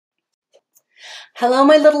Hello,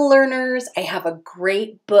 my little learners. I have a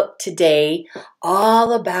great book today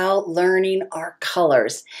all about learning our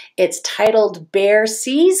colors. It's titled Bear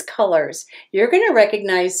Sees Colors. You're going to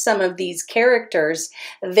recognize some of these characters.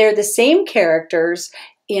 They're the same characters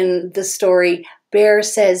in the story Bear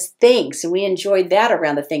Says Thanks. And we enjoyed that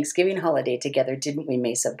around the Thanksgiving holiday together, didn't we,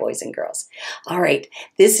 Mesa boys and girls? All right,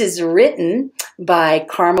 this is written by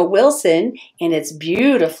Karma Wilson, and it's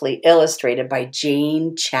beautifully illustrated by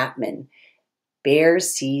Jane Chapman. Bear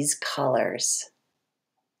Sees Colors.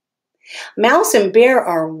 Mouse and Bear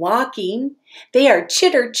are walking. They are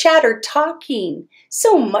chitter-chatter talking.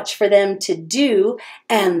 So much for them to do.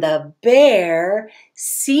 And the bear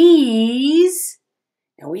sees.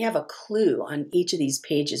 Now we have a clue on each of these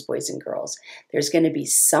pages, boys and girls. There's going to be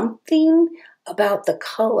something about the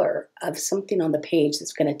color of something on the page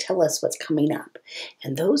that's going to tell us what's coming up.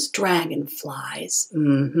 And those dragonflies,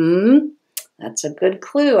 that's a good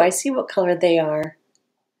clue. I see what color they are.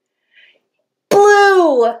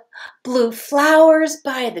 Blue! Blue flowers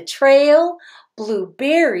by the trail. Blue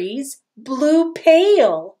berries, blue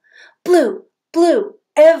pail. Blue, blue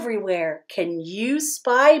everywhere. Can you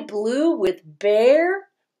spy blue with Bear?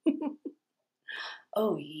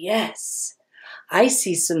 Oh, yes. I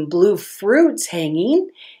see some blue fruits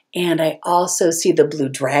hanging, and I also see the blue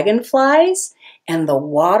dragonflies, and the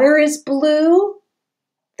water is blue.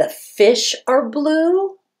 The fish are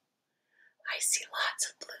blue. I see lots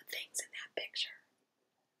of blue things in that picture.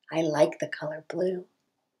 I like the color blue.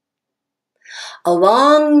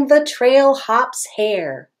 Along the trail hops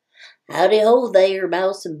Hare. Howdy ho there,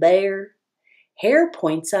 Mouse and Bear. Hare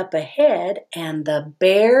points up ahead, and the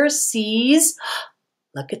bear sees,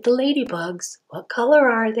 look at the ladybugs. What color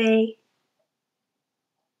are they?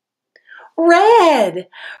 Red!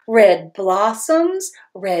 Red blossoms,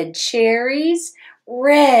 red cherries,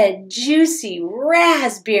 red juicy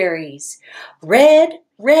raspberries. Red,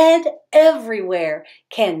 red everywhere.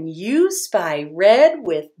 Can you spy red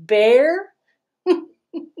with Bear?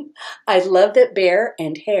 I love that Bear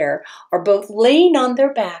and Hare are both laying on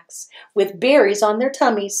their backs with berries on their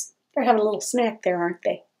tummies. They're having a little snack there, aren't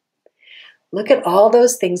they? Look at all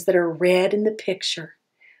those things that are red in the picture.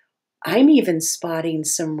 I'm even spotting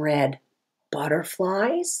some red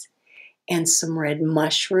butterflies and some red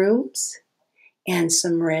mushrooms and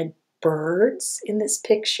some red birds in this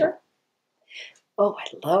picture. Oh,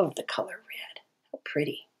 I love the color red. How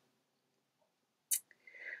pretty.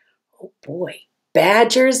 Oh boy.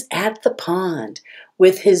 Badger's at the pond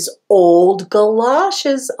with his old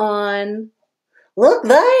galoshes on. Look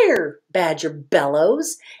there, Badger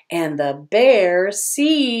bellows, and the bear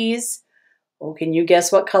sees. Oh, can you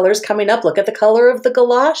guess what color's coming up? Look at the color of the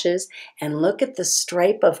galoshes and look at the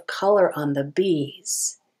stripe of color on the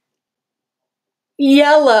bees.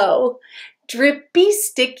 Yellow. Drippy,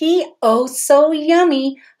 sticky, oh so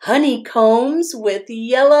yummy, honeycombs with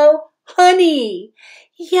yellow honey.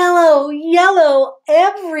 Yellow, yellow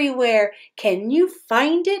everywhere. Can you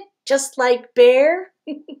find it just like Bear?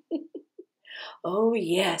 Oh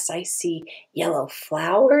yes, I see yellow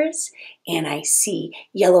flowers and I see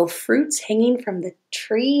yellow fruits hanging from the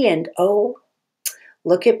tree, and oh,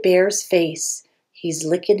 look at Bear's face. He's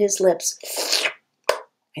licking his lips.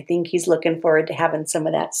 I think he's looking forward to having some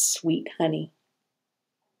of that sweet honey.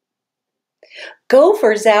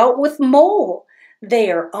 Gopher's out with Mole.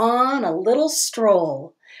 They are on a little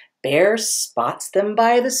stroll. Bear spots them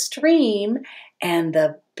by the stream, and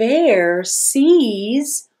the bear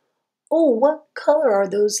sees, oh, what color are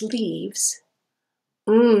those leaves?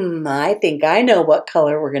 I think I know what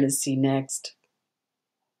color we're going to see next.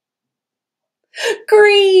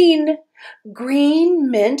 Green!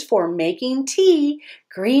 Green meant for making tea.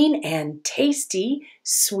 Green and tasty,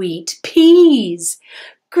 sweet peas.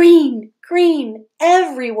 Green, green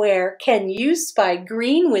everywhere. Can you spy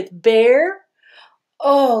green with Bear?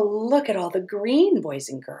 Oh, look at all the green, boys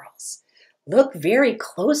and girls. Look very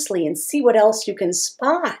closely and see what else you can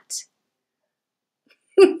spot.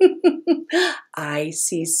 I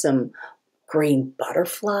see some green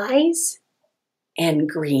butterflies and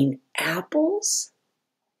green apples.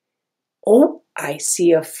 Oh, I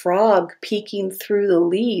see a frog peeking through the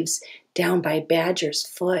leaves down by Badger's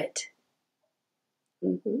foot.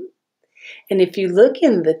 And if you look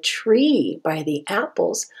in the tree by the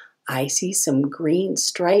apples, I see some green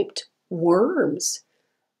striped worms.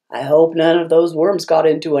 I hope none of those worms got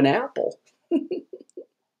into an apple.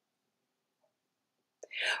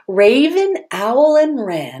 Raven, owl, and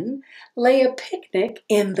wren lay a picnic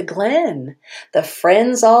in the glen. The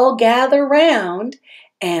friends all gather round,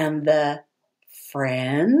 and the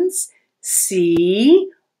friends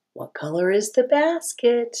see, what color is the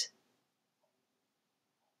basket?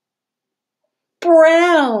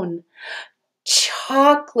 brown.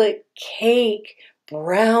 Chocolate cake,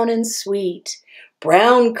 brown and sweet.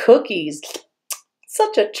 Brown cookies,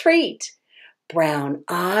 such a treat. Brown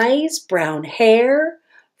eyes, brown hair,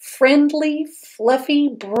 friendly, fluffy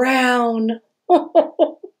brown.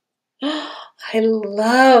 I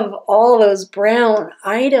love all those brown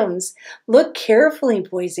items. Look carefully,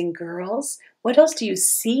 boys and girls. What else do you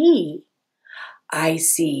see? I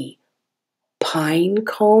see pine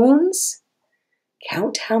cones.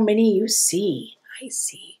 Count how many you see. I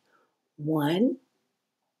see 1,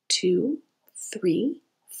 2, 3,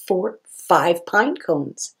 4, 5 pine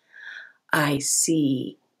cones. I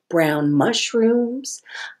see brown mushrooms.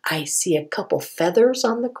 I see a couple feathers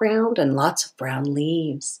on the ground and lots of brown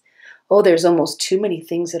leaves. Oh, there's almost too many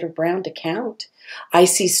things that are brown to count. I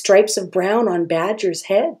see stripes of brown on Badger's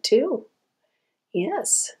head, too.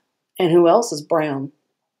 Yes. And who else is brown?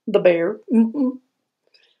 The bear.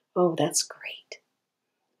 Oh, that's great.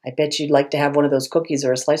 I bet you'd like to have one of those cookies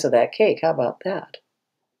or a slice of that cake. How about that?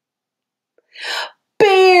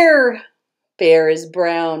 Bear! Bear is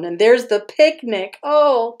brown. And there's the picnic.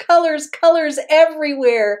 Oh, colors, colors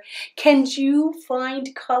everywhere. Can you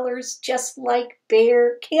find colors just like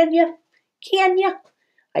Bear? Can you? Can you?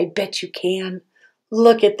 I bet you can.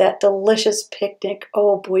 Look at that delicious picnic.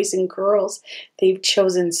 Oh, boys and girls, they've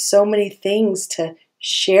chosen so many things to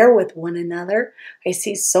share with one another. I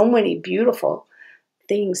see so many beautiful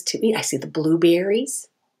things to eat. I see the blueberries.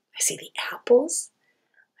 I see the apples.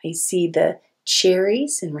 I see the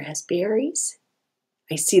cherries and raspberries.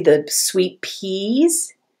 I see the sweet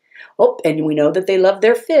peas. Oh, and we know that they love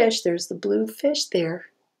their fish. There's the blue fish there.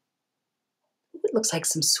 It looks like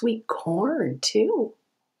some sweet corn, too.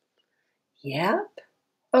 Yep.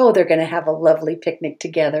 Oh, they're going to have a lovely picnic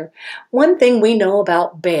together. One thing we know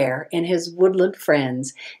about Bear and his woodland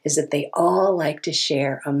friends is that they all like to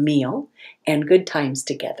share a meal and good times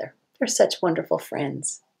together. They're such wonderful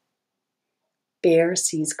friends. Bear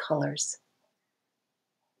sees colors.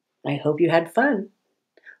 I hope you had fun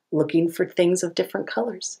looking for things of different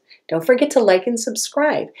colors. Don't forget to like and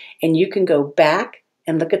subscribe, and you can go back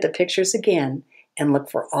and look at the pictures again and look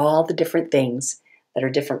for all the different things that are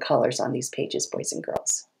different colors on these pages, boys and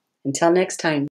girls. Until next time.